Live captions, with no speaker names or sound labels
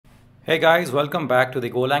Hey guys, welcome back to the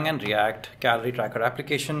Golang and React calorie tracker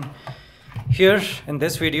application. Here in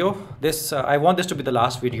this video, I want this to be the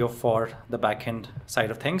last video for the backend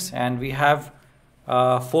side of things, and we have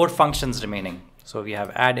 4 functions remaining. So we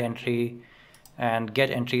have add entry and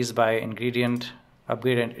get entries by ingredient,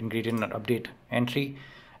 upgrade ingredient, and update entry,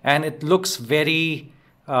 and it looks very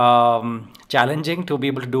challenging to be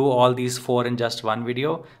able to do all these 4 in just one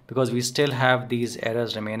video because we still have these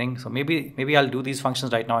errors remaining. So maybe I'll do these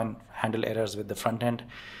functions right now and handle errors with the front end.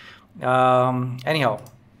 Anyhow,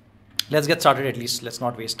 let's get started. At least let's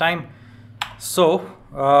not waste time. So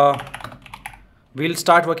we'll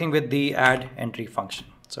start working with the add entry function.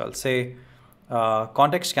 So I'll say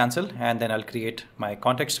context cancel, and then I'll create my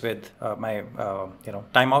context with my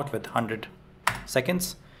timeout with 100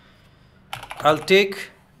 seconds. I'll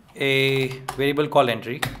take a variable called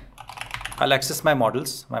entry. I'll access my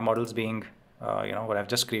models being what I've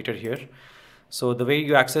just created here. So the way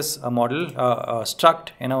you access a model struct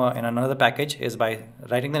in another package is by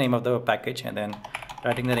writing the name of the package and then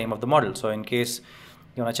writing the name of the model. So in case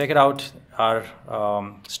you want to check it out, our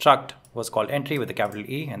struct was called entry with a capital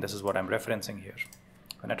E, and this is what I'm referencing here.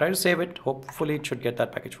 When I try to save it, hopefully it should get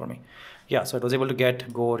that package for me. Yeah, so it was able to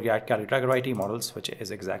get Go React Calorie Tracker IT models, which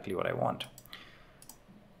is exactly what I want.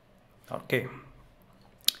 Okay,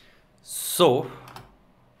 so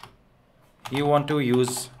you want to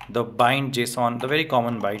use the bind JSON, the very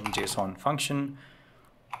common bind JSON function.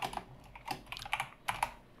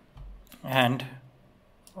 And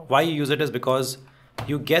why you use it is because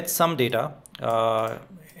you get some data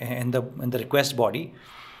in the request body,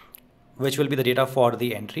 which will be the data for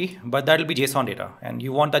the entry, but that will be JSON data, and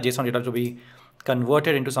you want that JSON data to be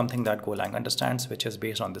converted into something that Golang understands, which is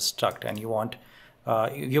based on this struct. And you want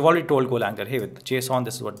you've already told Golang that, hey, with JSON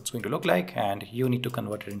this is what it's going to look like, and you need to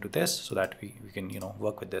convert it into this so that we can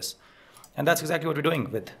work with this. And that's exactly what we're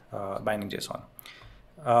doing with binding JSON.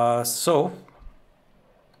 So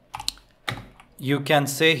you can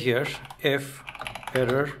say here if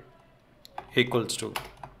error equals to,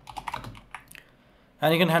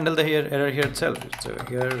 and you can handle the error here itself. So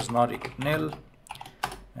here is not equal to nil,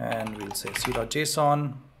 and we'll say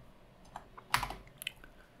c.json,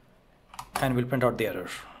 and we'll print out the error.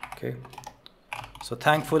 Okay, so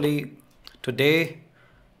thankfully today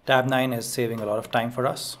tab 9 is saving a lot of time for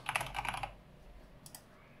us.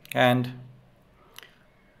 And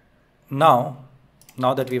now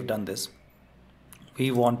that we've done this, we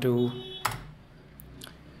want to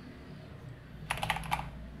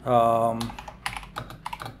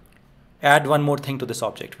add one more thing to this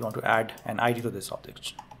object. We want to add an ID to this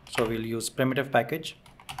object. So we'll use primitive package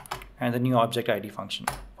and the new object ID function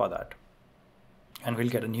for that. And we'll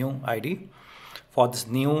get a new ID for this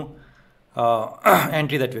new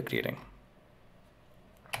entry that we're creating.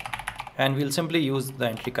 And we'll simply use the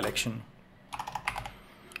entry collection.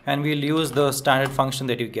 And we'll use the standard function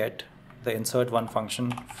that you get, the insert one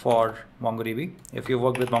function for MongoDB. If you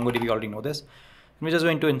worked with MongoDB, you already know this. And we're just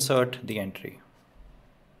going to insert the entry.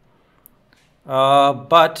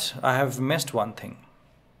 But I have missed one thing.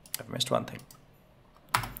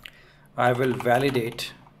 I will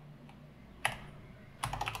validate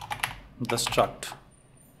the struct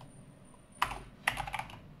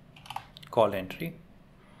called entry,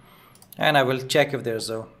 and I will check if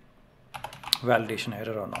there's a validation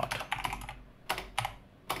error or not.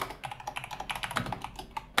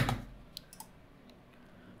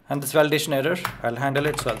 And this validation error, I'll handle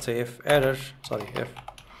it. So I'll say if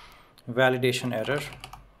validation error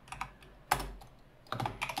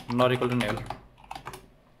not equal to nil,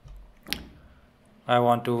 I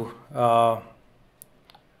want to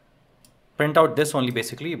print out this only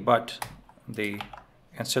basically, but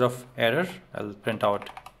instead of error, I'll print out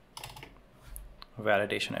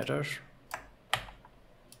validation error,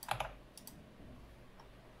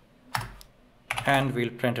 and we'll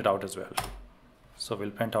print it out as well. So we'll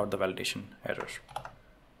print out the validation error,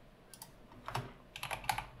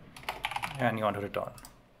 and you want to return.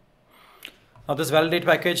 Now this validate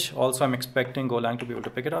package also, I'm expecting Golang to be able to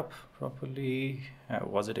pick it up properly.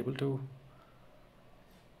 Was it able to?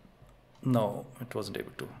 No, it wasn't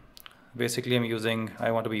able to. Basically,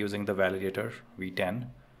 I want to be using the validator v10.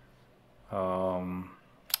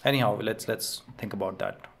 Anyhow, let's think about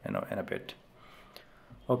that in a bit.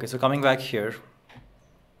 Okay, so coming back here,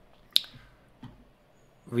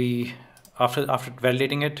 after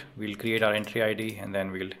validating it, we'll create our entry ID, and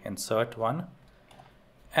then we'll insert one.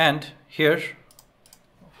 And here,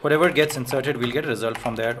 whatever gets inserted, we'll get a result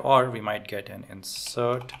from there, or we might get an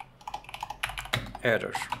insert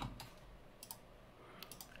error.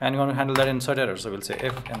 And you want to handle that insert error. So we'll say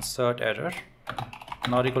if insert error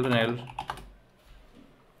not equal to nil,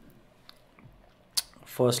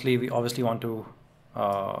 firstly, we obviously want to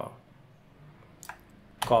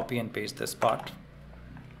copy and paste this part.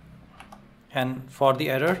 And for the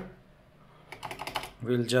error,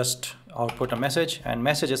 we'll just output a message, and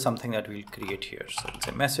message is something that we'll create here. So it's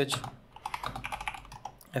a message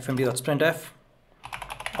fmd.printf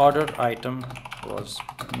order item was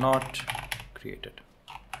not created.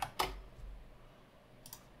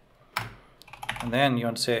 And then you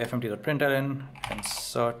want to say fmd.println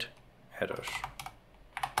insert error.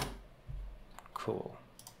 Cool.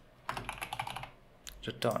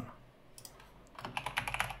 Return.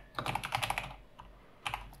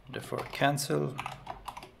 Defer cancel.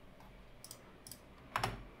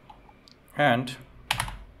 And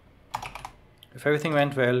if everything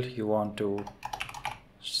went well, you want to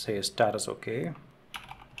say status OK.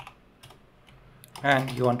 And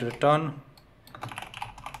you want to return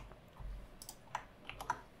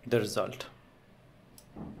the result,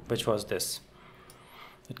 which was this.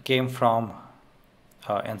 It came from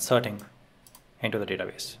inserting into the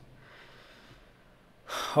database.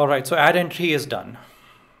 All right, so add entry is done.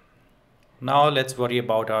 Now let's worry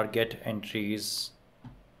about our get entries.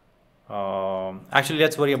 Actually,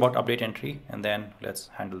 let's worry about update entry, and then let's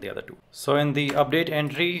handle the other two. So in the update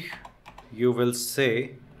entry, you will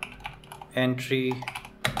say entry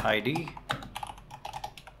ID,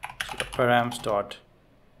 so the params dot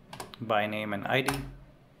by name and ID.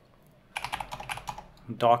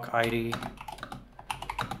 Doc ID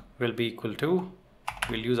will be equal to,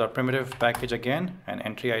 we'll use our primitive package again, and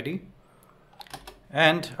entry ID.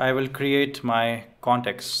 And I will create my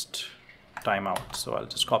context timeout. So I'll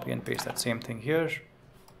just copy and paste that same thing here.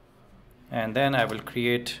 And then I will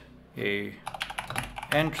create a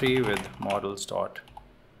entry with models dot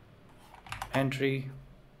entry.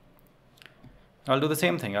 I'll do the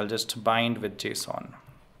same thing. I'll just bind with JSON.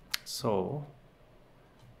 So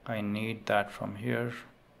I need that from here.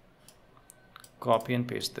 Copy and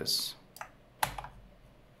paste this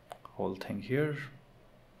whole thing here.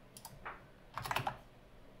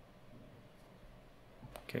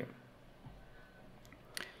 Okay.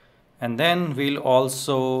 And then we'll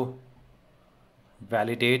also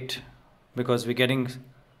validate, because we're getting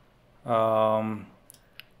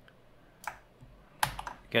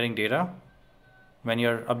data. When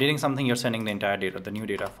you're updating something, you're sending the entire data, the new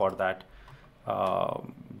data for that, for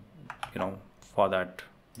that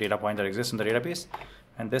data point that exists in the database.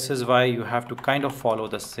 And this is why you have to kind of follow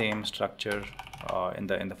the same structure in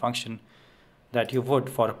the function that you would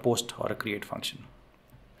for a post or a create function.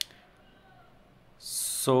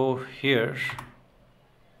 So here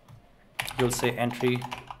you'll say entry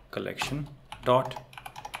collection dot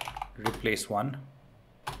replace one,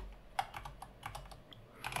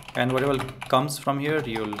 and whatever comes from here,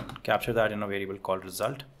 you'll capture that in a variable called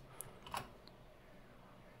result.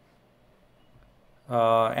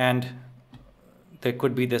 And there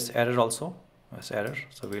could be this error also, this error.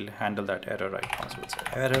 So we'll handle that error right now. So we'll say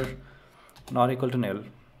error not equal to nil.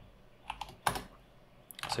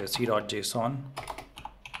 Say c.json.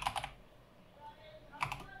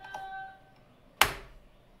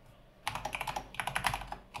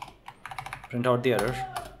 Print out the error.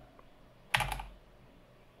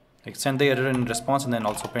 Like send the error in response, and then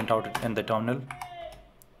also print out it in the terminal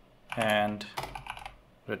and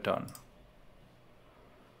return.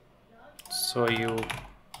 So you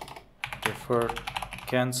defer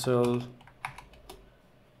cancel,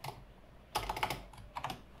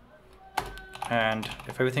 and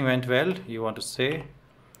if everything went well, you want to say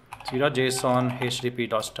c.json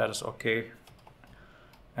http.status OK,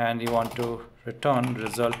 and you want to return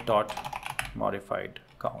result.modified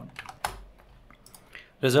count.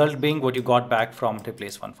 Result being what you got back from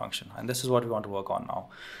replace one function, and this is what we want to work on now.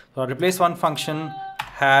 So our replace one function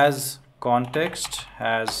has context,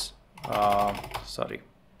 has so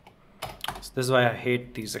this is why I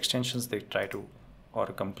hate these extensions. They try to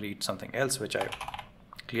autocomplete something else, which I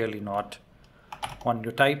clearly not want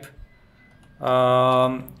to type.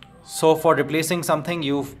 So for replacing something,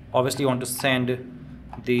 you obviously want to send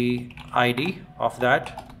the ID of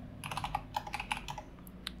that,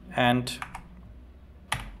 and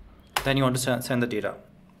then you want to send the data.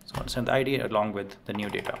 So you want to send the ID along with the new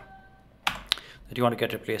data that you want to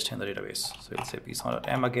get replaced in the database. So we'll say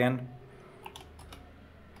pson.m again.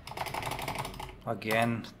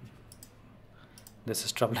 Again, this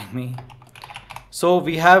is troubling me. So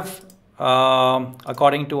we have,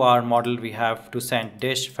 according to our model, we have to send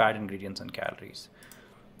dish, fat, ingredients, and calories.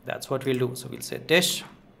 That's what we'll do. So we'll say dish,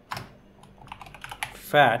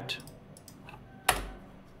 fat,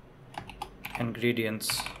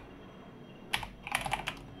 ingredients,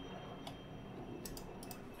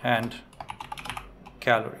 and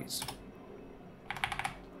calories.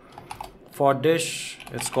 For dish,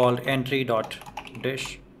 it's called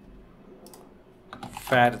entry.dish.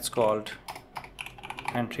 Fat, it's called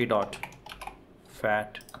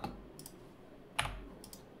entry.fat.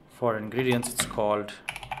 For ingredients, it's called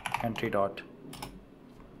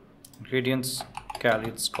entry.ingredients. Calorie,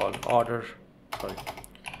 it's called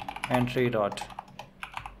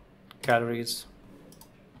entry.calories.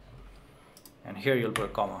 And here you'll put a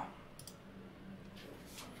comma.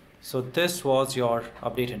 So this was your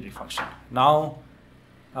update entry function. Now,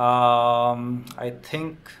 I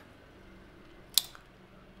think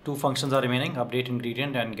two functions are remaining: update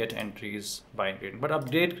ingredient and get entries by ingredient. But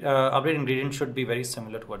update ingredient should be very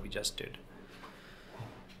similar to what we just did,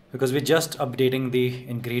 because we're just updating the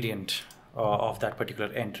ingredient of that particular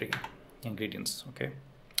entry, ingredients. Okay.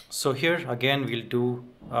 So here again we'll do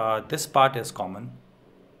this part is common,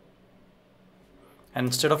 and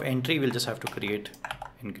instead of entry we'll just have to create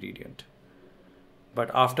ingredient.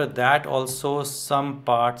 But after that also some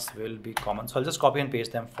parts will be common, so I'll just copy and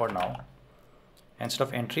paste them for now. Instead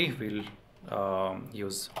of entry we'll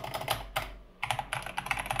use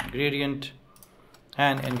ingredient,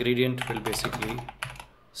 and ingredient will basically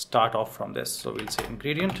start off from this. So we'll say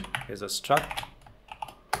ingredient is a struct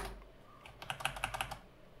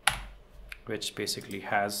which basically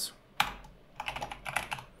has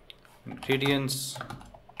ingredients,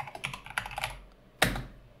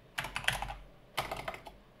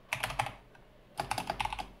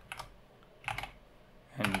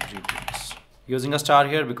 using a star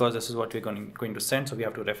here because this is what we're going to send, so we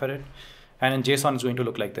have to refer it. And in JSON it's going to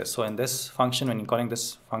look like this. So in this function, when you're calling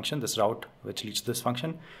this function, this route which leads to this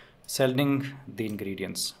function, sending the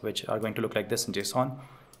ingredients which are going to look like this in JSON,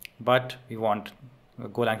 but we want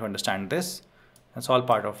Golang to understand this. That's all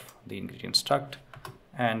part of the ingredient struct.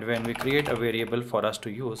 And when we create a variable for us to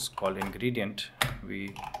use called ingredient,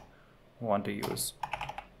 we want to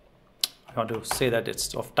say that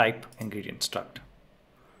it's of type ingredient struct.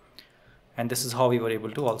 And this is how we were able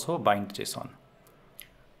to also bind JSON.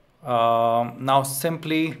 Now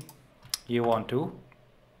simply you want to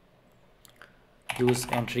use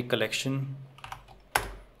entry collection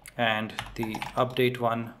and the update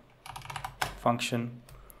one function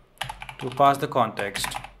to pass the context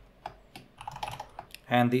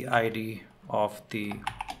and the ID of the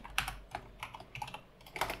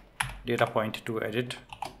data point to edit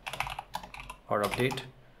or update,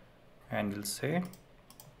 and we'll say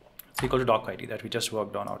it's equal to doc ID that we just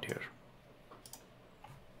worked on out here.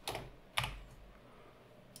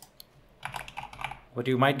 What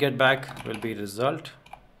you might get back will be result,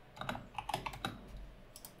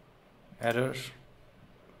 error,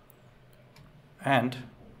 and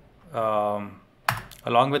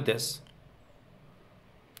along with this,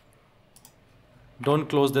 don't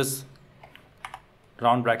close this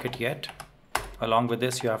round bracket yet. Along with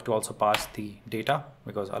this, you have to also pass the data,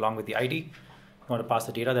 because along with the ID, you want to pass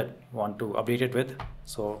the data that you want to update it with.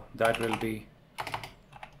 So that will be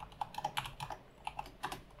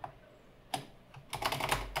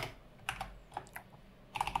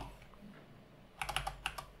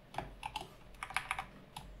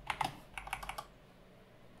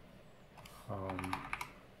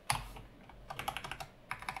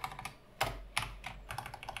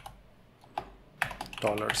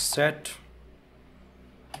 $set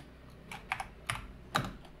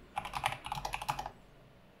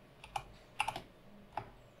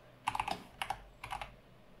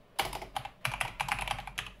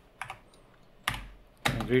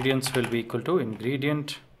ingredients will be equal to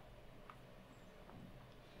ingredient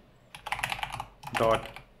dot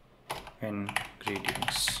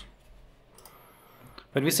ingredients.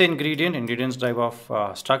 When we say ingredient, ingredients derive of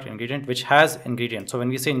struct ingredient which has ingredient. So when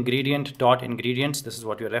we say ingredient dot ingredients, this is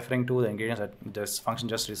what you're referring to, the ingredients that this function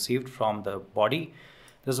just received from the body.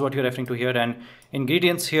 This is what you're referring to here, and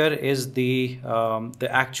ingredients here is the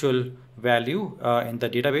actual value in the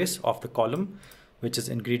database of the column, which is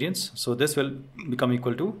ingredients. So this will become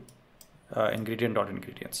equal to ingredient dot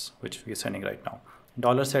ingredients, which we are sending right now.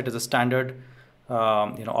 $set is a standard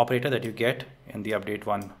operator that you get in the update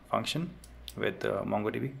one function with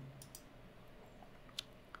MongoDB.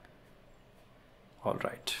 All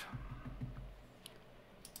right.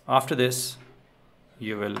 After this,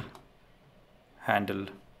 you will handle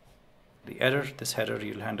the error. This error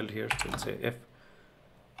you'll handle here. So we'll say if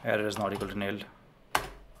error is not equal to nil,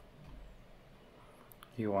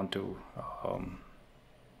 you want to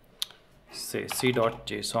say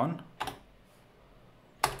c.json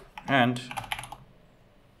and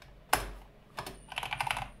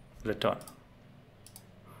return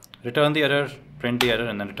the error, print the error,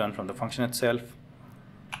 and then return from the function itself.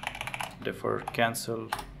 Defer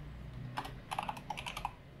cancel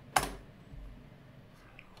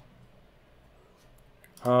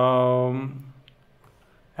And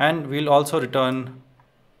we'll also return,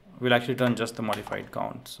 we'll actually return just the modified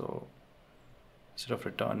count. So instead of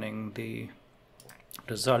returning the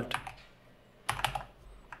result,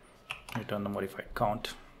 return the modified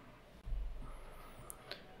count.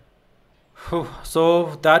 Whew.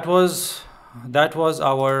 So that was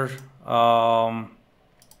our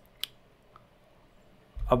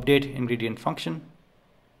update ingredient function.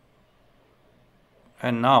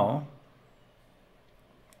 And now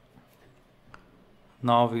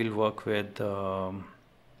we'll work with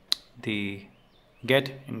the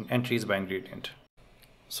get entries by ingredient.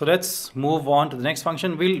 So let's move on to the next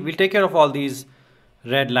function. We'll take care of all these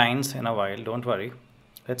red lines in a while, don't worry.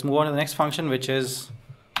 Let's move on to the next function, which is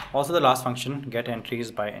also the last function, get entries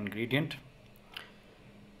by ingredient.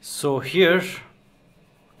 So here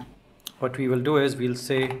what we will do is we'll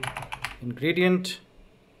say ingredient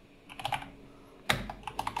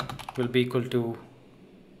will be equal to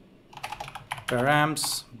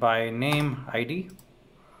params by name ID,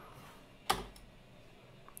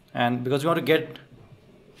 and because we want to get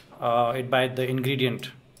it by the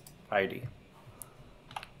ingredient ID,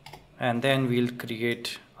 and then we'll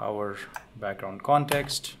create our background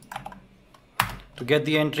context. To get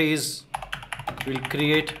the entries, we'll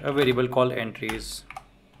create a variable called entries.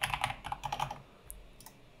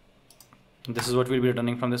 This is what we'll be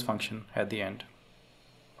returning from this function at the end.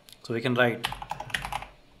 So we can write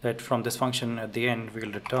that from this function at the end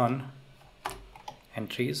we'll return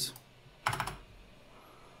entries,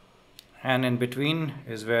 and in between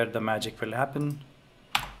is where the magic will happen.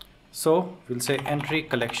 So we'll say entry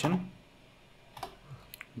collection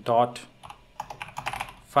dot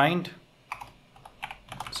find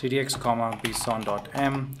cdx comma bson dot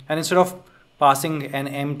m, and instead of passing an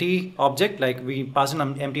empty object, like we pass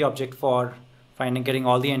an empty object for getting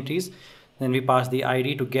all the entries, then we pass the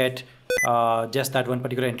ID to get just that one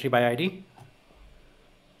particular entry by ID.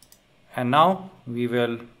 And now we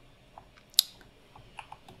will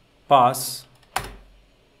pass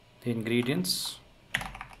the ingredients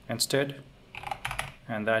instead,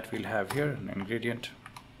 and that we'll have here an ingredient.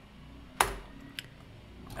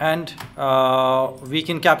 And we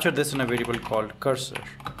can capture this in a variable called cursor,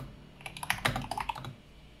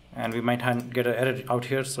 and we might get an error out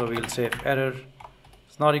here. So we'll say if error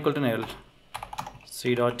is not equal to nil,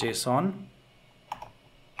 c.json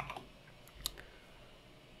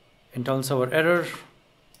internal server error.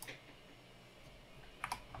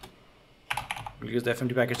 We'll use the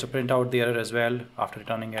fmt package to print out the error as well after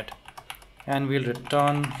returning it, and we'll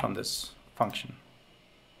return from this function.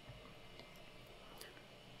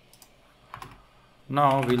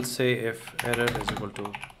 Now we'll say if error is equal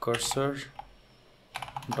to cursor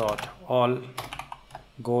dot all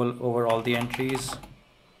go over all the entries,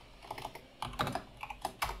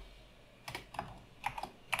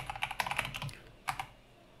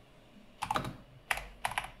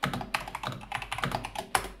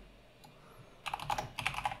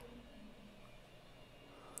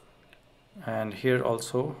 and here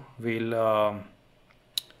also we'll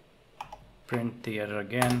print the error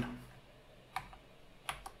again.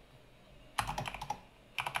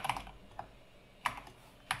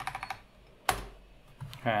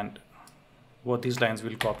 And both these lines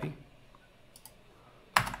will copy.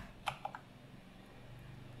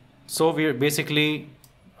 So we're basically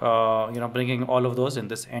bringing all of those in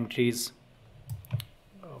this entries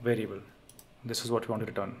variable. This is what we want to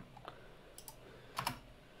return.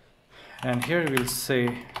 And here we'll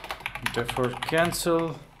say defer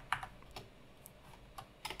cancel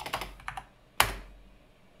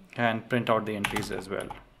and print out the entries as well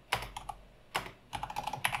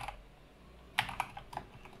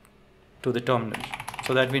to the terminal,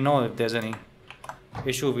 so that we know if there's any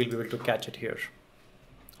issue, we'll be able to catch it here.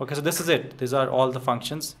 Okay, so this is it. These are all the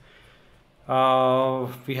functions.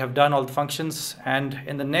 We have done all the functions, and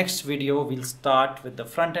in the next video we'll start with the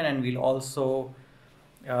front end, and we'll also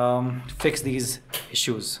fix these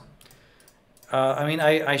issues.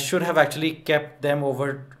 I should have actually kept them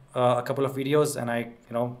over a couple of videos, and I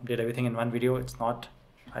did everything in one video. It's not,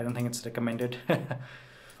 I don't think it's recommended.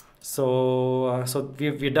 So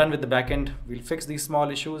we're done with the backend. We'll fix these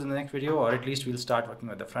small issues in the next video, or at least we'll start working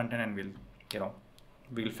with the front end, and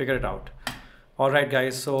we'll figure it out. All right,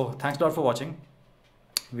 guys. So thanks a lot for watching.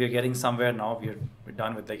 We are getting somewhere now. We're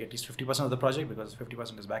done with like at least 50% of the project, because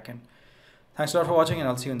 50% is backend. Thanks a lot for watching, and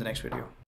I'll see you in the next video.